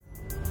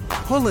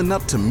Pulling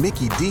up to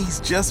Mickey D's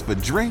just for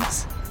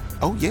drinks?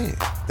 Oh yeah,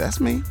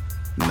 that's me.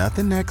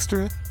 Nothing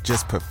extra,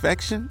 just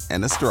perfection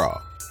and a straw.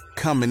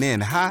 Coming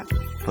in hot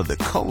for the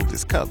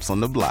coldest cups on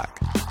the block.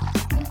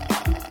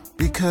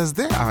 Because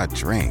there are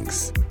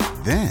drinks.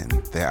 Then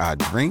there are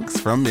drinks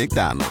from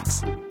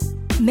McDonald's.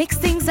 Mix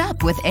things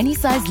up with any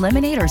size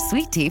lemonade or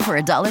sweet tea for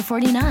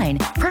 $1.49.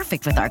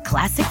 Perfect with our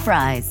classic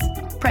fries.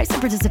 Price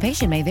and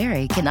participation may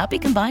vary. Cannot be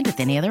combined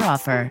with any other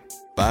offer.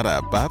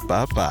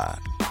 Ba-da-ba-ba-ba.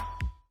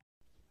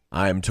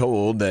 I'm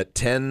told that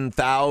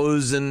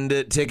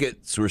 10,000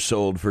 tickets were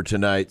sold for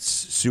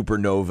tonight's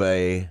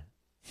Supernovae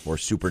or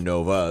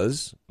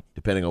Supernovas,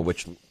 depending on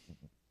which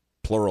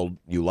plural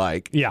you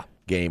like,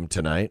 game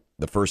tonight.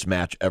 The first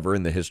match ever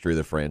in the history of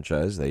the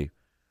franchise. They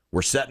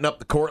were setting up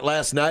the court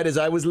last night as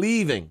I was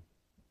leaving.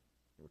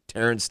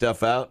 Tearing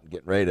stuff out,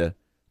 getting ready to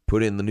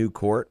put in the new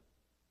court.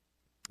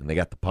 And they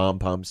got the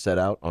pom-poms set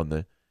out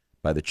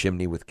by the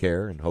chimney with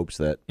care in hopes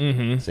that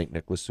St.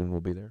 Nicholas soon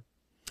will be there.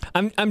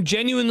 I'm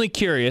genuinely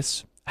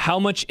curious how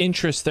much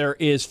interest there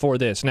is for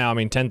this. Now, I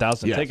mean,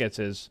 10,000 tickets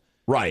is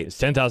right. It's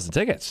 10,000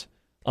 tickets.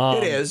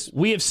 It is.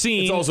 We have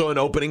seen. It's also an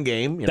opening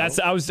game. That's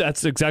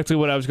exactly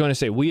what I was going to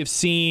say. We have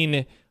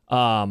seen,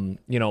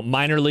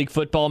 minor league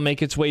football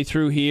make its way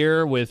through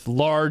here with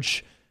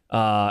large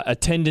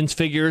attendance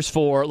figures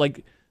for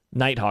like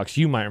Nighthawks.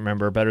 You might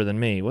remember better than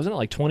me. Wasn't it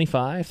like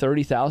 25,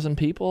 30,000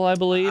 people? I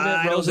believe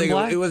at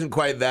Rosenblatt. It wasn't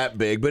quite that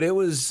big, but it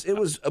was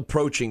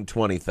approaching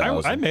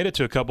 20,000. I made it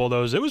to a couple of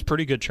those. It was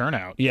pretty good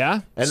turnout.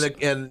 Yeah,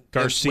 and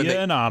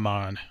Garcia and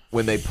Amon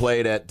when they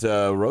played at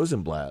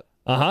Rosenblatt.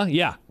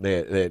 Yeah.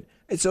 It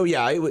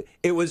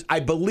was. I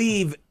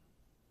believe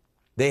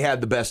they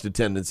had the best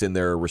attendance in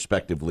their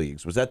respective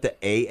leagues. Was that the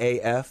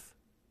AAF?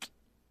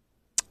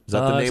 Is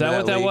that the name is that of that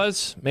what that league?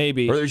 was?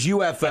 Maybe. Or there's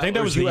UFL. I think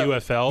that was the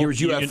UFL. There was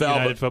UFL,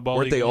 United Football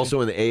weren't League, they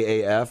also in the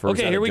AAF? Or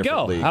Okay, here we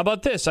go. League? How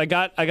about this? I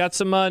got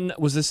some.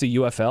 Was this the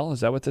UFL? Is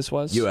that what this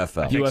was?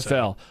 UFL.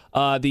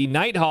 UFL. The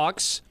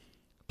Nighthawks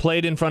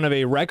played in front of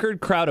a record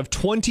crowd of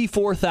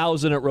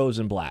 24,000 at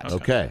Rosenblatt.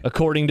 Okay.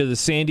 According to the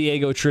San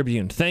Diego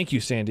Tribune. Thank you,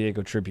 San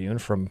Diego Tribune,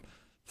 from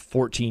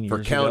 14 years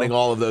ago. For counting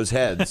all of those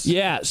heads.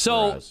 Yeah.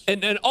 So,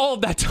 and all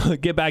of that, to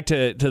get back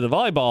to the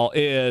volleyball,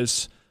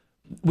 is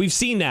we've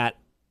seen that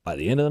by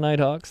the end of the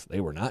Nighthawks,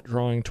 they were not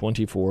drawing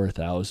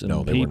 24,000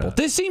 people. They were not.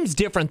 This seems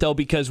different, though,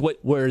 because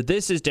where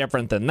this is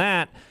different than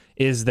that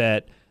is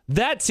that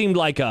seemed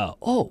like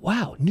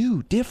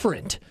new,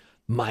 different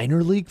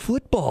minor league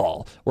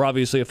football. We're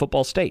obviously a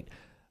football state.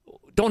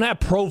 Don't have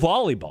pro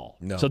volleyball.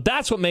 No. So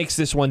that's what makes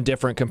this one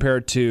different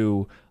compared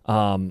to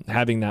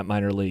having that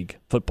minor league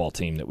football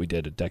team that we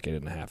did a decade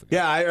and a half ago.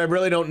 Yeah, I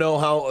really don't know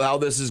how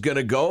this is going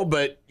to go,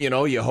 but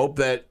you hope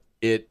that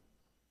it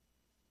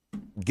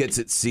gets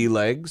its sea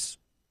legs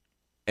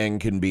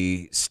and can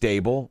be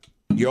stable.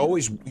 You're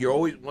always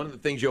one of the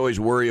things you always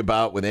worry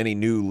about with any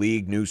new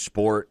league, new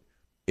sport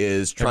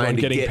is trying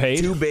to get paid?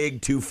 too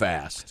big too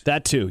fast.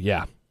 That too,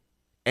 yeah.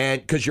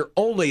 And because you're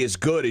only as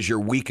good as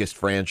your weakest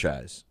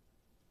franchise.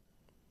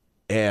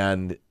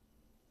 And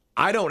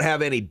I don't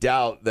have any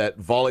doubt that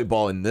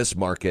volleyball in this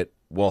market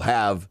will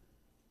have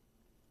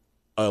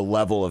a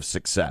level of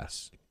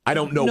success. I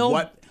don't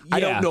know I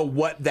don't know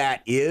what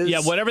that is. Yeah,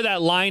 whatever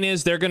that line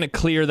is, they're going to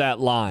clear that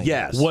line.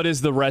 Yes. What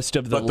is the rest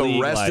of the league? But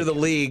the rest of the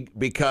league,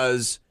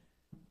 because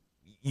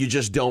you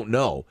just don't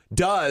know.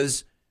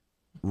 Does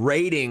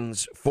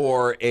ratings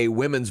for a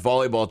women's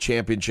volleyball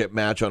championship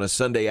match on a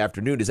Sunday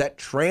afternoon, does that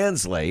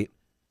translate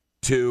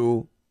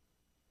to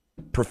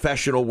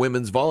professional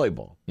women's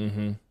volleyball?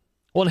 Mm-hmm.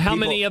 Well, and how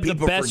many of the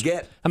best?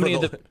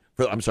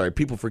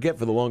 People forget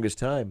for the longest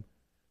time.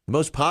 The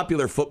most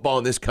popular football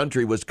in this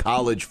country was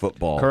college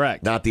football.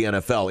 Correct. Not the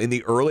NFL. In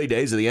the early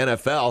days of the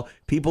NFL,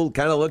 people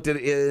kind of looked at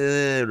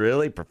it,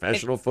 really?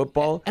 Professional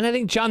football? And I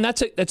think, John,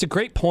 that's a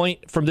great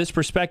point from this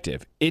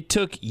perspective. It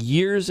took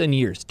years and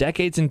years,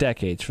 decades and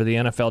decades, for the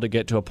NFL to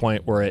get to a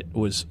point where it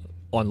was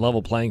on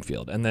level playing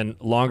field, and then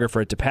longer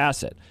for it to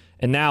pass it.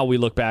 And now we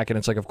look back, and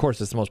it's like, of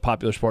course, it's the most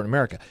popular sport in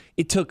America.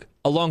 It took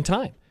a long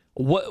time.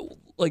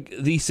 Like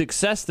the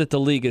success that the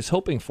league is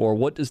hoping for,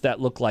 what does that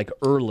look like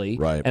early?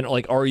 Right. And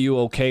are you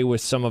okay with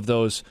some of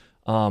those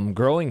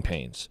growing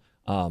pains?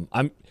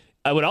 I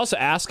would also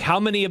ask how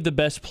many of the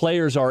best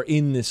players are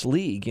in this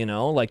league.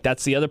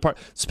 That's the other part.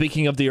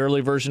 Speaking of the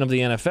early version of the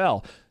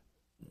NFL,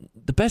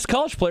 the best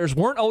college players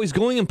weren't always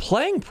going and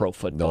playing pro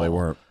football. No, they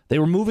weren't. They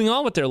were moving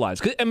on with their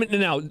lives.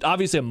 Now,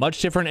 obviously, a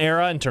much different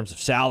era in terms of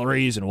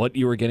salaries and what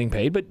you were getting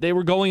paid, but they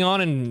were going on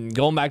and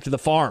going back to the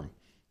farm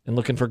and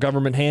looking for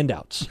government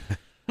handouts.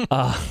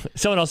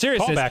 So in all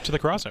seriousness, call back to the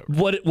crossover.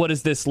 What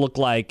does this look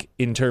like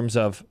in terms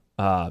of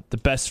the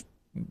best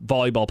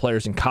volleyball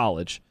players in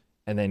college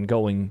and then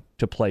going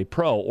to play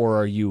pro? Or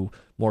are you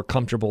more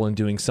comfortable in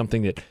doing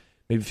something that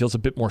maybe feels a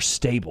bit more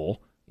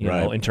stable,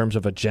 in terms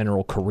of a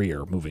general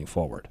career moving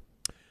forward?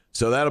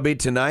 So that'll be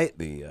tonight,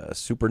 the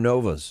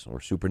Supernovas or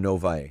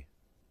Supernovae.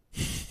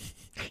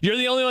 You're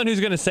the only one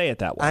who's going to say it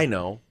that way. I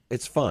know.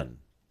 It's fun.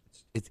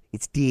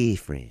 It's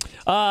different.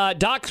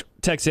 Doc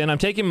texts in, I'm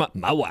taking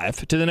my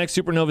wife to the next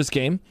Supernovas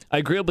game. I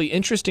agree it'll be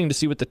interesting to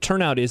see what the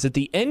turnout is at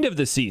the end of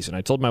the season.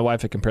 I told my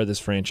wife I'd compare this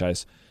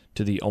franchise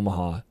to the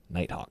Omaha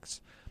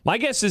Nighthawks. My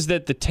guess is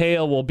that the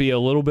tail will be a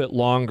little bit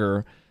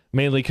longer,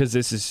 mainly because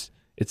it's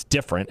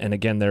different. And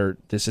again,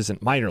 this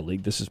isn't minor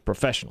league. This is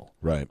professional.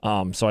 Right.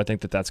 So I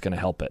think that's going to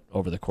help it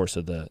over the course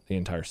of the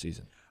entire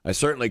season. I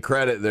certainly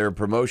credit their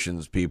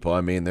promotions people.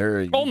 I mean,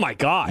 they're... Oh, my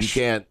gosh.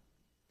 You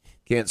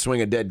can't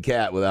swing a dead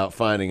cat without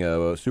finding a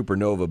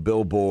Supernova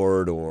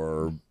billboard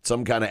or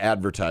some kind of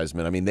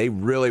advertisement. I mean, they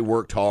really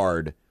worked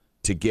hard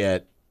to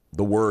get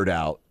the word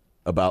out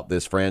about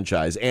this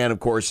franchise. And, of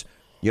course,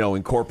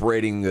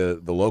 incorporating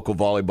the local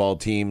volleyball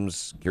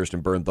teams.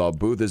 Kirsten Bernthal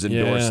Booth has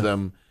endorsed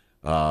them.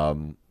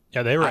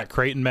 Yeah, they were at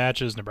Creighton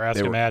matches,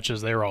 Nebraska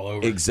matches. They were all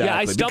over.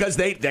 Exactly. Because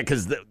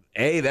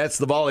that's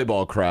the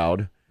volleyball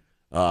crowd.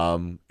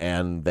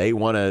 And they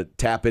want to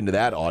tap into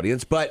that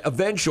audience. But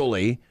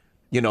eventually,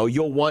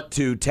 you'll want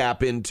to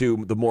tap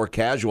into the more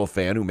casual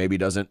fan who maybe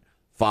doesn't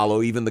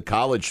follow even the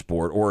college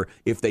sport. Or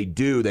if they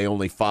do, they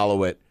only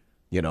follow it,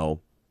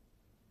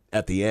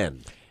 at the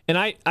end. And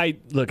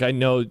I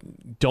know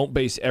don't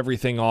base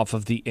everything off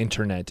of the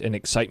internet and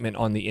excitement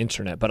on the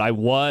internet, but I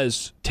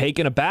was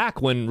taken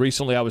aback when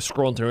recently I was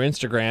scrolling through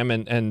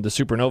Instagram and the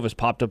Supernovas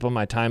popped up on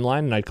my timeline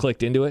and I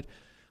clicked into it.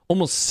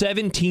 Almost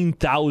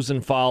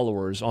 17,000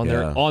 followers on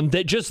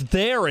just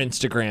their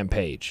Instagram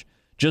page.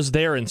 Just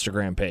their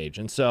Instagram page.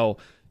 And so,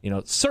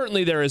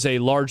 certainly there is a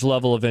large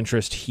level of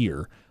interest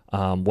here.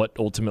 What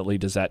ultimately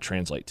does that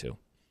translate to?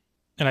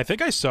 And I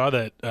think I saw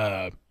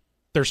that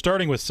they're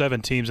starting with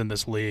 7 teams in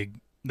this league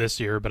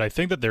this year, but I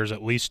think that there's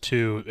at least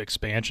 2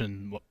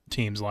 expansion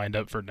teams lined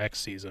up for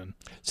next season.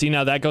 See,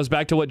 now that goes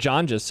back to what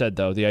John just said,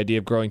 though, the idea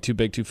of growing too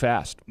big too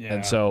fast. Yeah.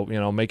 And so,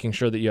 making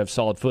sure that you have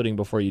solid footing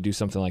before you do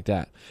something like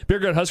that.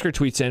 Beergood Husker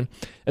tweets in,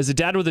 as a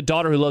dad with a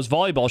daughter who loves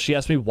volleyball, she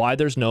asked me why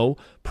there's no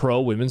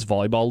pro women's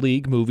volleyball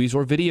league, movies,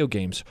 or video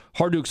games.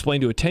 Hard to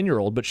explain to a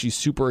 10-year-old, but she's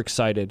super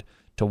excited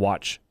to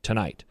watch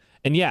tonight.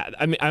 And yeah,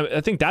 I mean,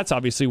 I think that's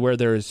obviously where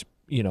there's,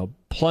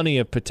 plenty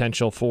of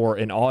potential for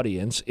an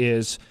audience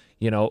is,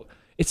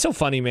 it's so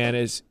funny, man,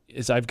 as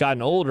I've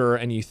gotten older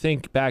and you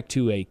think back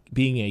to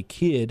being a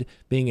kid,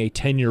 being a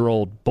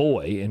 10-year-old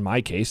boy, in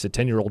my case, a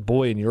 10-year-old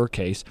boy in your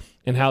case,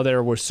 and how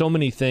there were so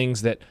many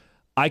things that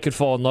I could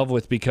fall in love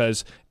with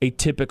because a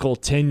typical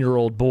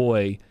 10-year-old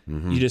boy,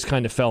 you just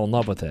kind of fell in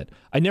love with it.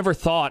 I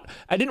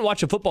didn't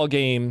watch a football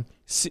game,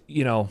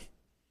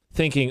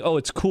 thinking, oh,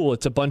 it's cool,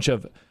 it's a bunch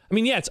of... I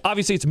mean, yeah,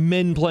 it's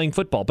men playing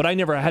football, but I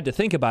never had to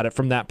think about it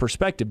from that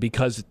perspective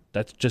because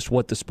that's just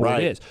what the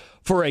sport is.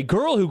 For a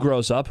girl who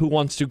grows up, who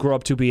wants to grow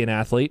up to be an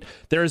athlete,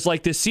 there's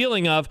like this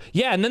ceiling of,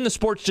 and then the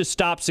sport just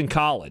stops in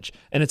college.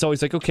 And it's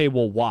always like, okay,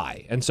 well,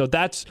 why? And so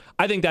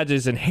I think that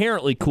is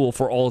inherently cool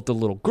for all of the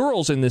little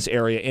girls in this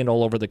area and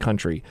all over the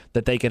country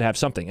that they could have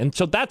something. And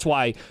so that's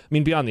why,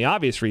 beyond the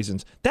obvious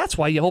reasons, that's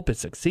why you hope it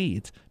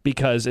succeeds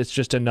because it's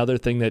just another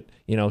thing that,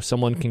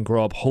 someone can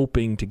grow up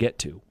hoping to get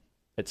to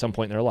at some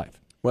point in their life.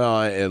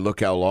 Well, and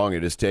look how long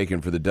it has taken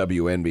for the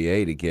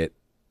WNBA to get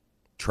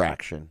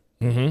traction.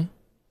 Mm-hmm.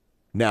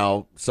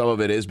 Now, some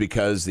of it is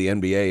because the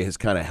NBA has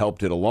kind of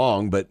helped it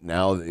along, but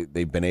now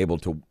they've been able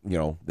to,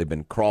 they've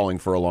been crawling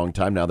for a long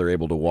time. Now they're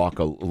able to walk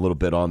a little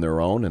bit on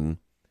their own, and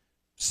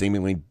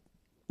seemingly,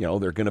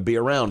 they're going to be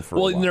around for a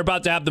while. And they're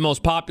about to have the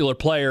most popular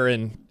player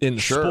in the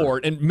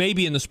sport, and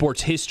maybe in the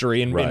sport's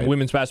history, in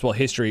women's basketball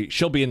history.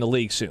 She'll be in the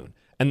league soon.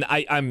 And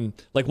I'm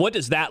like, what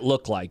does that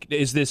look like?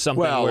 Is this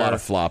something a lot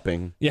of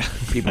flopping. Yeah.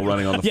 People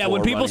running on the floor. Yeah,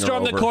 when people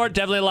storm the court,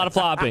 definitely a lot of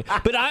flopping.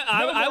 But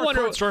I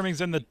wonder... court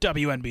stormings in the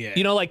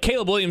WNBA. Like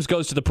Caleb Williams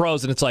goes to the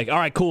pros, and it's like, all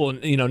right, cool.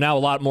 And, now a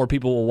lot more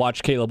people will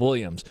watch Caleb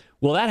Williams.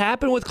 Will that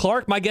happen with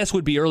Clark? My guess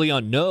would be early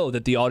on, no,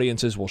 that the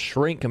audiences will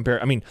shrink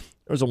compared... there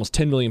was almost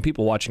 10 million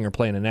people watching her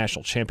play in a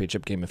national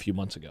championship game a few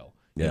months ago.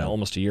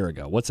 Almost a year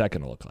ago. What's that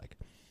going to look like?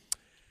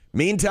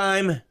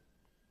 Meantime,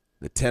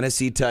 the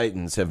Tennessee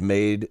Titans have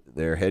made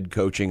their head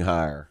coaching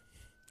hire.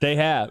 They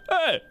have.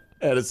 Hey.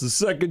 And it's the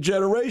second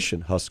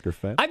generation Husker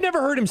fan. I've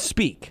never heard him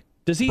speak.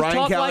 Does he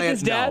talk like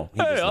his dad?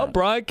 No, hey, I'm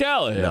Brian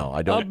Callahan. No,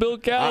 I don't. I'm Bill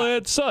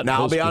Callahan's son.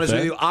 Now, I'll be honest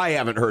with you, I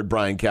haven't heard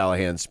Brian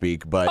Callahan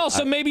speak. But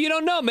so maybe you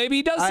don't know. Maybe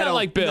he does sound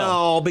like Bill.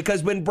 No,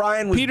 because when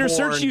Brian was born...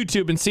 search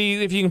YouTube and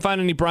see if you can find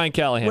any Brian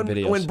Callahan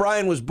videos. When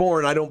Brian was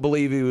born, I don't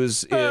believe he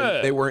was in...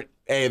 They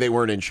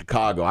weren't in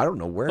Chicago. I don't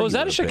know where was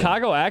that a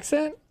Chicago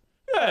accent?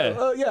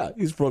 Yeah,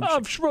 he's from...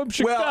 I'm from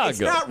Chicago. Well, it's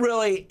not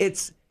really...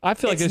 I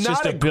feel like it's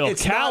just a Bill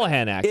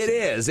Callahan accent. It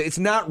is. It's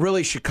not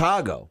really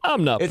Chicago.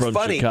 I'm not from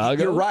funny.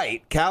 Chicago. You're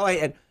right.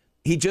 Callahan,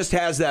 he just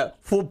has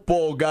that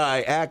football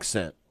guy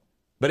accent,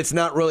 but it's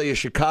not really a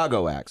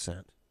Chicago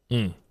accent.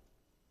 I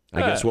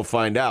guess we'll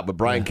find out. But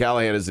Brian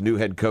Callahan is the new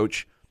head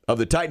coach of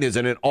the Titans.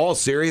 And in all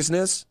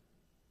seriousness,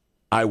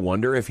 I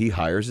wonder if he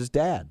hires his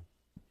dad.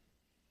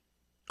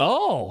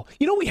 Oh,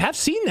 we have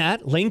seen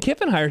that. Lane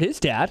Kiffin hired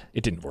his dad.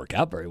 It didn't work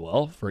out very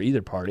well for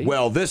either party.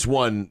 Well, this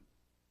one...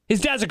 His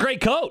dad's a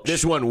great coach.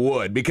 This one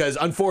would, because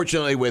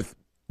unfortunately with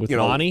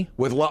Monty?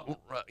 With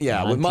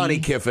Monty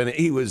Kiffin,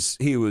 he was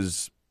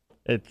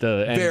at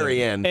the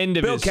end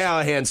of Bill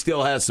Callahan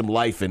still has some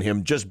life in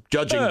him, just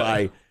judging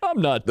by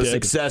the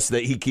success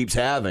that he keeps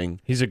having.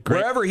 He's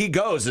wherever he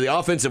goes, the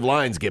offensive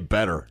lines get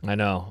better. I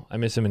know. I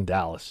miss him in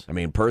Dallas. I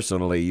mean,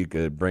 personally, you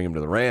could bring him to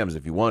the Rams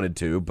if you wanted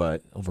to,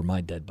 but over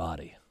my dead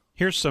body.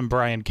 Here's some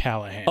Brian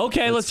Callahan.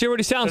 Okay, let's hear what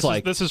he sounds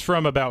like. This is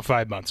from about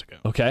 5 months ago.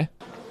 Okay.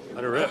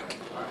 Let it rip.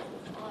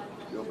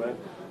 Feel bad?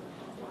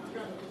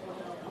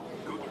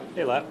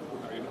 Hey, Lap.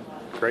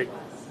 Great.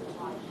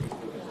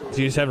 So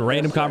you just having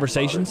random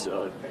conversations?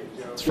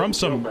 It's from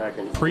some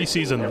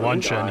preseason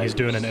luncheon. He's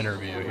doing an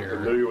interview here.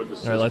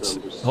 All right,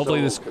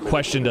 hopefully this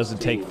question doesn't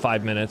take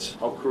 5 minutes.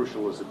 How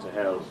crucial is it to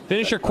have...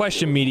 Finish your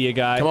question, media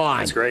guy. Come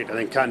on. It's great. I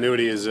think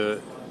continuity is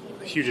a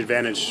huge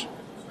advantage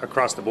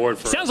across the board.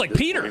 Sounds like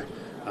Peter.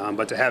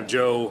 But to have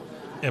Joe...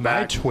 Am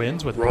I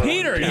twins with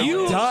Peter?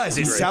 You does.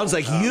 It sounds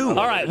like you.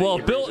 All right. Well,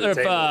 Bill.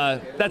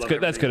 That's good.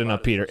 That's good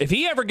enough, Peter. If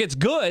he ever gets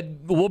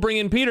good, we'll bring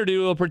in Peter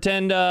to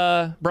pretend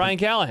Brian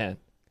Callahan.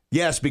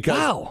 Yes,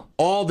 because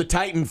all the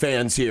Titan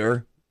fans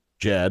here,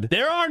 Jed.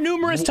 There are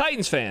numerous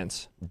Titans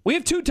fans. We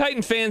have 2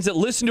 Titan fans that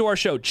listen to our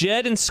show,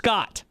 Jed and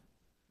Scott.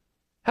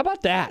 How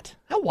about that?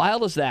 How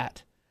wild is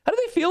that? How do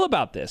they feel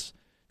about this?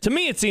 To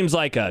me, it seems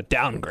like a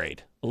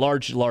downgrade. A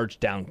large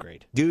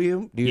downgrade. Do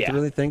you? Do you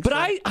really think but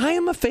so? I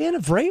am a fan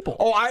of Vrabel.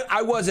 Oh,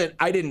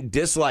 I didn't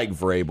dislike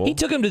Vrabel. He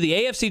took him to the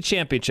AFC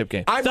Championship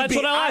game. That's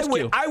what I'll ask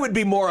you. I would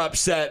be more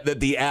upset that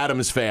the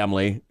Adams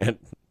family, and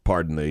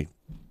pardon the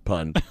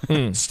pun,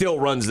 still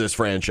runs this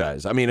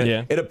franchise. I mean,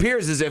 it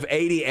appears as if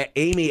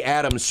Amy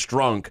Adams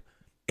Strunk.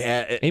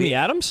 Amy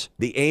Adams?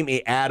 The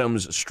Amy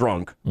Adams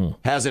Strunk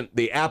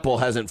the apple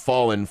hasn't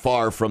fallen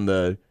far from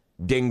the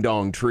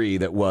ding-dong tree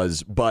that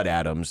was Bud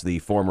Adams, the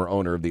former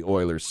owner of the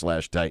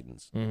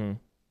Oilers/Titans. Mm-hmm.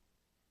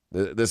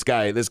 This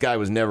guy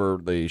was never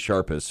the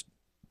sharpest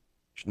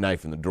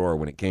knife in the drawer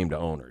when it came to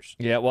owners.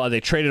 Yeah, well,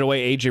 they traded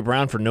away A.J.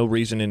 Brown for no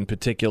reason in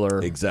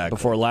particular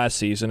before last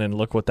season, and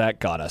look what that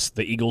got us,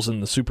 the Eagles in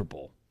the Super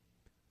Bowl.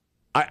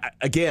 Well,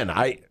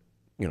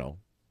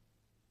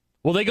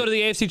 they go to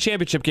the AFC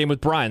Championship game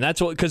with Brian.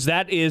 That's what, because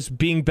that is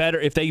being better.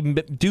 If they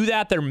do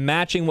that, they're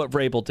matching what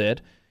Vrabel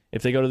did.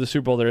 If they go to the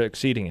Super Bowl, they're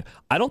exceeding it.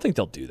 I don't think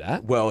they'll do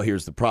that. Well,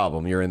 here's the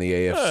problem. You're in the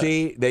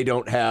AFC. They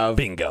don't have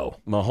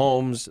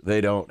Mahomes.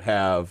 They don't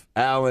have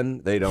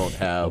Allen. They don't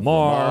have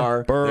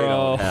Lamar. Burrow. They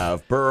don't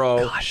have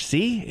Burrow. Gosh,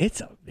 see?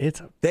 It's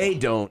a. They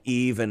don't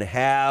even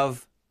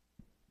have,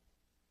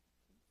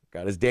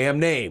 got his damn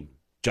name,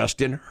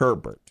 Justin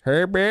Herbert.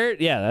 Herbert?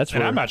 Yeah, that's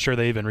right. And I'm not sure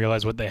they even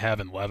realize what they have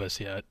in Levis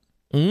yet.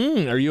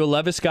 Are you a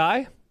Levis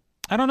guy?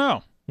 I don't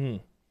know.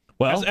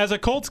 Well, as a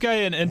Colts guy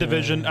in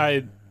division,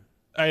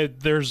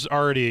 there's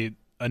already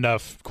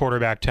enough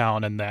quarterback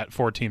talent in that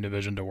 4-team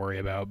division to worry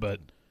about, but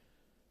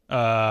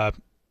I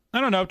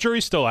don't know.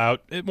 Jury's still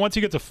out. Once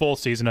he gets a full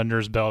season under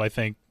his belt, I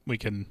think we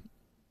can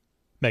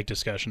make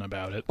discussion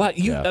about it. But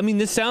I mean,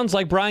 this sounds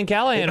like Brian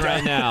Callahan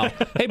right now.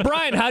 Hey,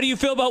 Brian, how do you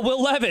feel about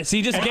Will Levis?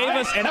 He just gave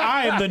us, and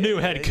I'm the new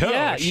head coach.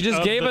 Yeah, you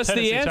just gave us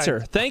the answer.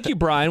 Thank you,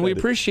 Brian. We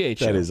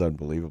appreciate you. That is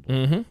unbelievable.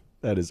 Mm-hmm.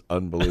 That is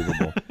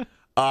unbelievable.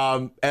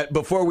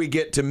 Before we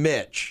get to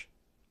Mitch.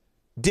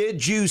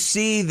 Did you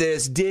see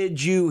this?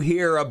 Did you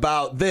hear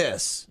about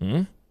this?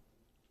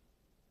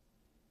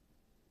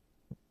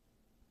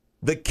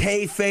 The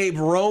kayfabe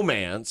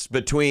romance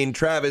between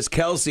Travis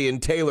Kelce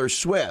and Taylor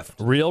Swift.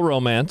 Real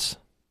romance.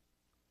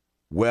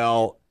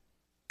 Well,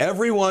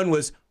 everyone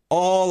was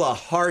all a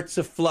hearts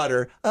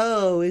aflutter.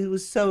 Oh, it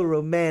was so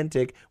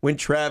romantic when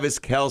Travis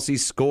Kelce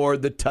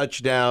scored the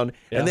touchdown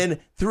and then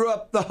threw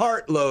up the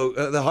heart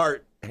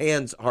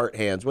hands. What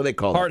do they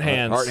call it? Heart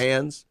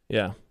hands?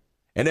 Yeah.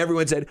 And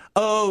everyone said,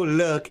 oh,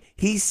 look,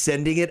 he's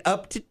sending it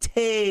up to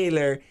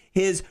Taylor,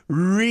 his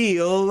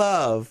real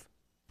love.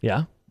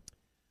 Yeah.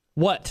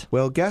 What?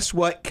 Well, guess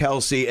what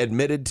Kelce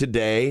admitted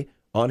today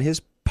on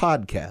his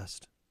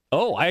podcast?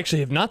 Oh, I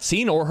actually have not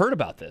seen or heard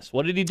about this.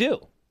 What did he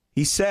do?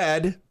 He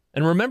said...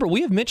 And remember,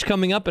 we have Mitch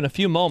coming up in a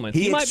few moments.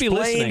 He might be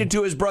listening. He explained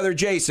to his brother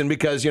Jason,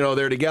 because,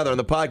 they're together on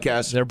the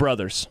podcast. They're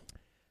brothers.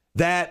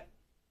 That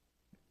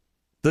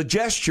the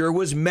gesture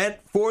was meant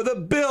for the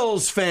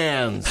Bills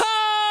fans.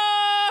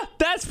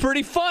 That's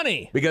pretty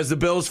funny. Because the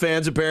Bills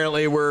fans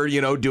apparently were,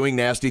 doing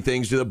nasty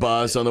things to the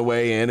bus on the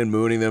way in and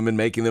mooning them and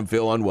making them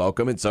feel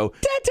unwelcome. And so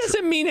that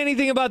doesn't mean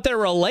anything about their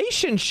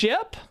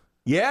relationship.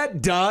 Yeah,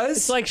 it does.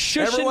 It's like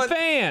shushing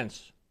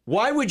fans.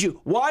 Why would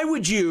you?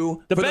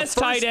 The best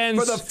tight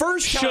ends for the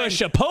first time,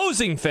 shush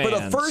opposing fans. For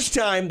the first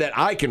time that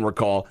I can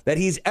recall that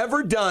he's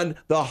ever done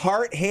the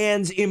heart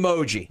hands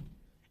emoji.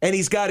 And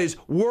he's got his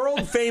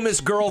world famous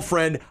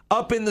girlfriend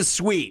up in the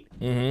suite.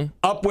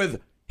 Up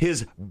with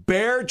his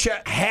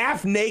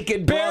half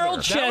naked brother.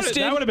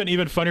 Barrel-chested. That would have been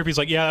even funnier if he's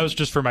like, yeah, that was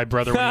just for my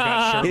brother when he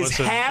got shirtless.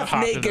 His half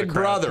naked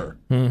brother.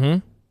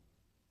 And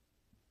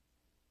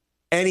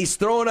he's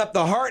throwing up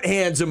the heart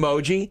hands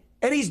emoji.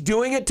 And he's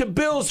doing it to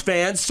Bills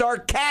fans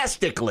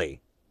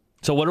sarcastically.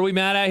 So what are we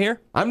mad at here?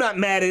 I'm not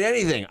mad at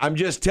anything. I'm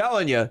just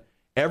telling you,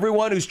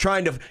 Everyone who's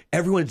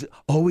everyone's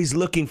always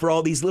looking for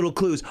all these little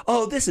clues.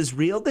 Oh, this is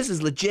real. This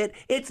is legit.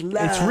 It's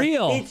love. It's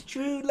real. It's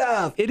true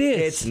love. It is.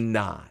 It's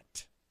not.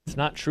 It's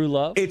not true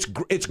love? It's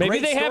great Maybe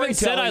they haven't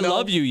said I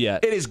love you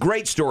yet. It is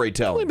great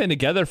storytelling. We've been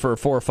together for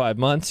 4 or 5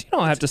 months. You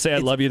don't have to say I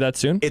love you that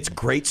soon. It's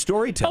great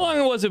storytelling.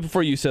 How long was it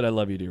before you said I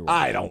love you to your wife?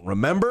 I don't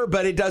remember,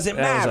 but it doesn't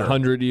That matter. was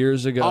 100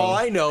 years ago. All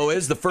I know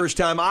is the first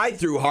time I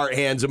threw heart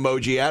hands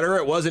emoji at her,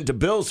 it wasn't to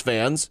Bills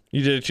fans.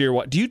 You did it to your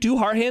wife. Do you do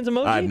heart hands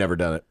emoji? I've never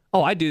done it.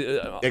 Oh, I do.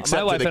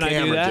 Except my wife to the and I do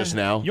camera that. just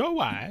now. Your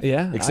wife.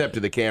 Yeah. Except to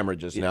the camera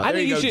just now. I There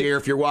think you go, you should- dear.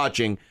 If you're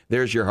watching,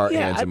 there's your heart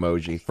hands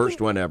emoji.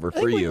 First one ever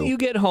for you. When you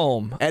get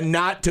home. And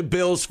not to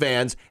Bills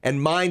fans,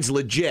 and mine's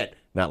legit.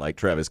 Not like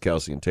Travis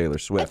Kelce and Taylor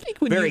Swift.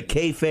 Very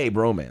kayfabe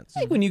romance. I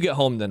think when you get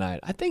home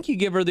tonight, I think you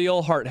give her the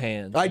old heart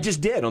hand. I just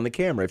did on the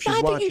camera if she's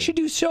watching. I think you should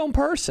do so in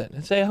person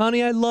and say,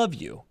 honey, I love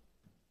you.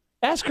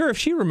 Ask her if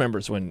she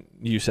remembers when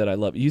you said I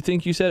love you. You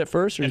think you said it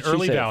first or An did she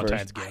early say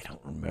Valentine's it first? gift. I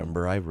don't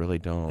remember. I really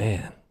don't.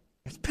 Man.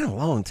 It's been a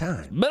long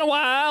time. Been a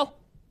while.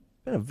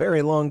 Been a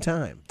very long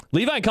time.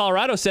 Levi in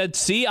Colorado said,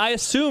 see, I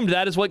assumed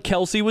that is what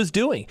Kelce was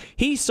doing.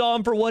 He saw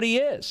him for what he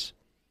is.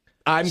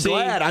 I'm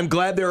glad. I'm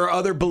glad there are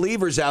other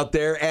believers out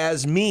there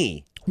as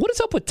me. What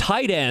is up with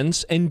tight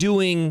ends and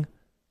doing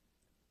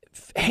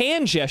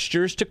hand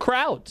gestures to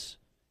crowds?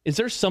 Is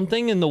there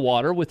something in the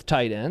water with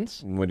tight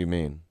ends? What do you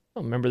mean?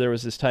 Oh, remember there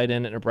was this tight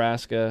end at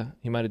Nebraska.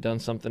 He might have done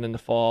something in the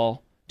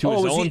fall to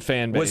his own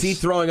fan base. Was he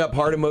throwing up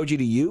heart emoji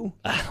to you?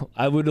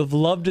 I would have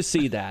loved to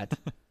see that.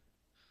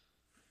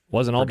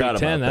 Wasn't all Forgot Big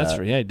Ten, about that's that.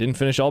 for he didn't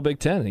finish all Big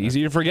Ten.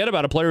 Easy to forget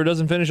about a player who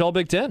doesn't finish all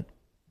Big Ten.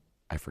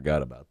 I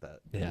forgot about that.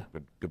 Yeah.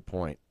 Good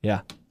point.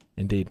 Yeah,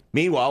 indeed.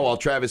 Meanwhile, while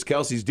Travis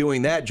Kelce's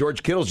doing that,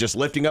 George Kittle's just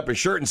lifting up his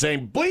shirt and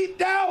saying, "Bleep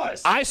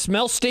Dallas!" I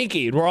smell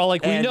stinky. And we're all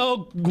like, we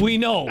know.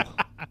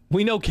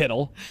 We know,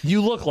 Kittle.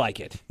 You look like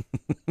it.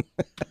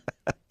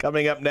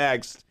 Coming up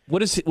next. What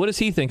does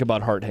he think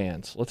about heart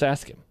hands? Let's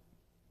ask him.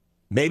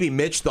 Maybe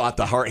Mitch thought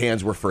the heart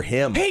hands were for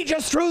him. He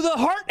just threw the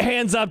heart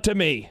hands up to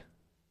me.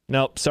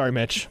 Nope, sorry,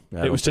 Mitch.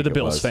 I It was to don't the think it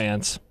Bills was.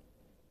 fans.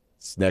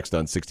 It's next on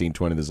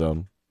 1620 The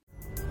Zone.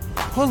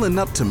 Pulling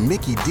up to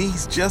Mickey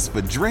D's just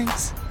for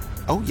drinks?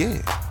 Oh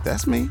yeah,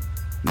 that's me.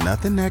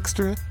 Nothing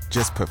extra,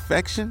 just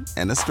perfection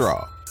and a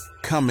straw.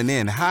 Coming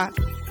in hot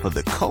for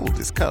the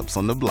coldest cups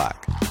on the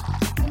block.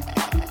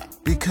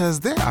 Because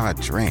there are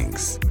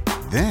drinks.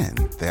 Then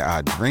there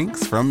are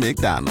drinks from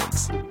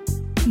McDonald's.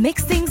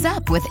 Mix things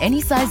up with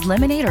any size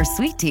lemonade or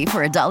sweet tea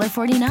for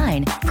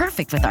 $1.49.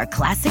 Perfect with our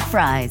classic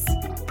fries.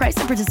 Price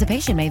and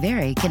participation may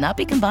vary. Cannot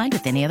be combined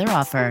with any other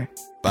offer.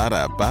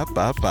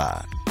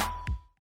 Ba-da-ba-ba-ba.